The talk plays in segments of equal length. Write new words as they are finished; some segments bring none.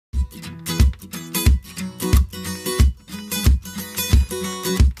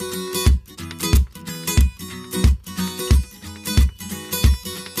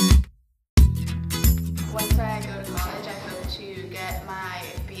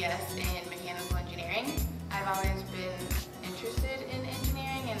interest in mechanical engineering. I've always been interested in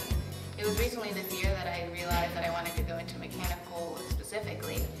engineering, and it was recently this year that I realized that I wanted to go into mechanical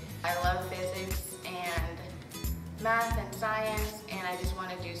specifically. I love physics and math and science, and I just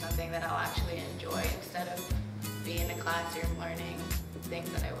want to do something that I'll actually enjoy instead of be in a classroom learning things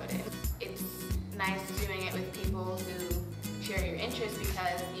that I wouldn't. It's nice doing it with people who share your interests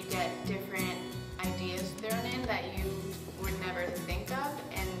because you get different ideas thrown in that you would never think of,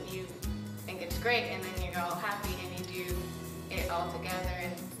 and you think it's great, and then you're all happy and you do it all together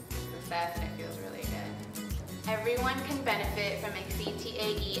and success, and it feels really good. Everyone can benefit from a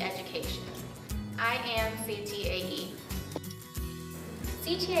CTAE education. I am CTAE.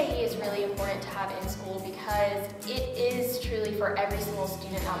 CTAE is really important to have in school because it is truly for every single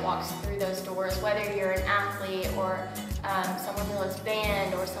student that walks through those doors, whether you're an athlete or someone who loves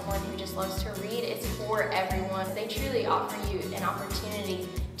band or someone who just loves to read. It's for everyone. They truly offer you an opportunity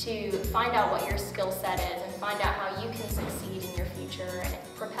to find out what your skill set is and find out how you can succeed in your future and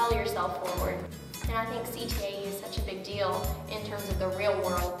propel yourself forward. And I think CTAE is such a big deal in terms of the real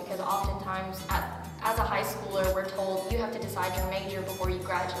world because oftentimes as a high schooler we're told you have to decide your major before you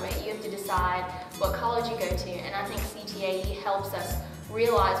graduate. You have to decide what college you go to, and I think CTAE helps us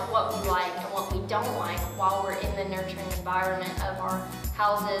realize what we like and what we don't like while we're in the nurturing environment of our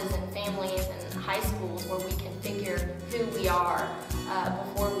houses and families and high schools where we can figure who we are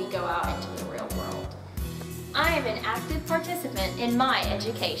before we go out into the real world. I am an active participant in my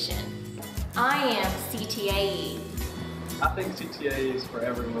education. I am CTAE. I think CTAE is for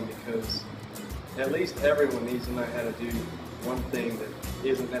everyone because at least everyone needs to know how to do one thing that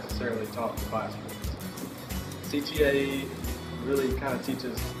isn't necessarily taught in classrooms. CTAE really kind of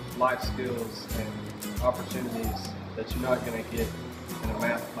teaches life skills and opportunities that you're not going to get in a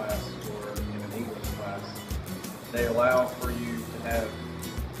math class or in an English class. They allow for you to have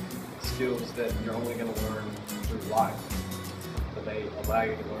skills that you're only going to learn through life, but they allow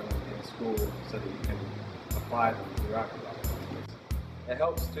you to learn them in school so that you can apply them throughout your life. It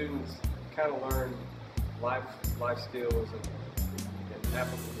helps students kind of learn life skills and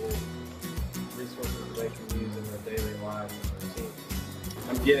applicable resources that they can use in their daily lives and routines.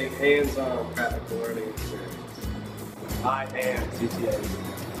 I'm getting hands-on practical learning experience. I am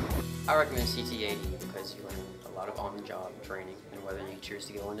CTAE. I recommend CTAE because you learn a lot of on-the-job training, and whether you choose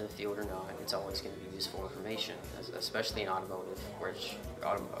to go into the field or not, it's always going to be useful information, especially in automotive, which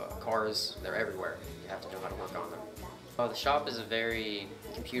cars, they're everywhere. You have to know how to work on them. The shop is a very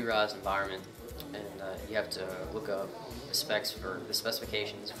computerized environment, and you have to look up the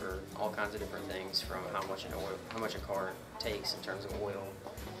specifications for all kinds of different things, from how much a car takes in terms of oil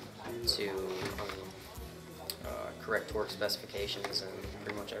to correct torque specifications and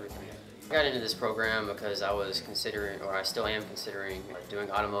pretty much everything. I got into this program because I was considering, or I still am considering,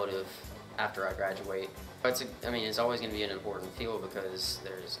 doing automotive after I graduate. It's always going to be an important field because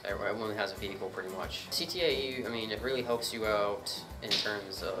everyone has a vehicle pretty much. CTAE, it really helps you out in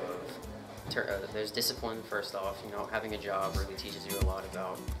terms of, there's discipline first off. Having a job really teaches you a lot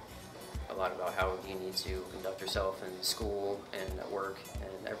about how you need to conduct yourself in school and at work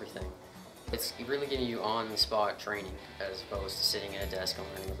and everything. It's really giving you on-the-spot training as opposed to sitting at a desk and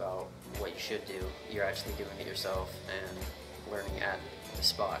learning about what you should do. You're actually doing it yourself and learning at the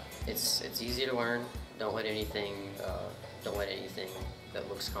spot. It's easy to learn. Don't let anything that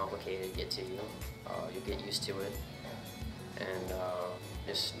looks complicated get to you. You'll get used to it, and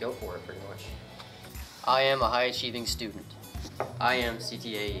just go for it pretty much. I am a high-achieving student. I am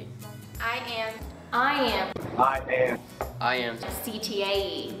CTAE. I am I am I am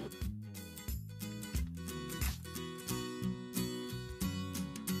CTAE.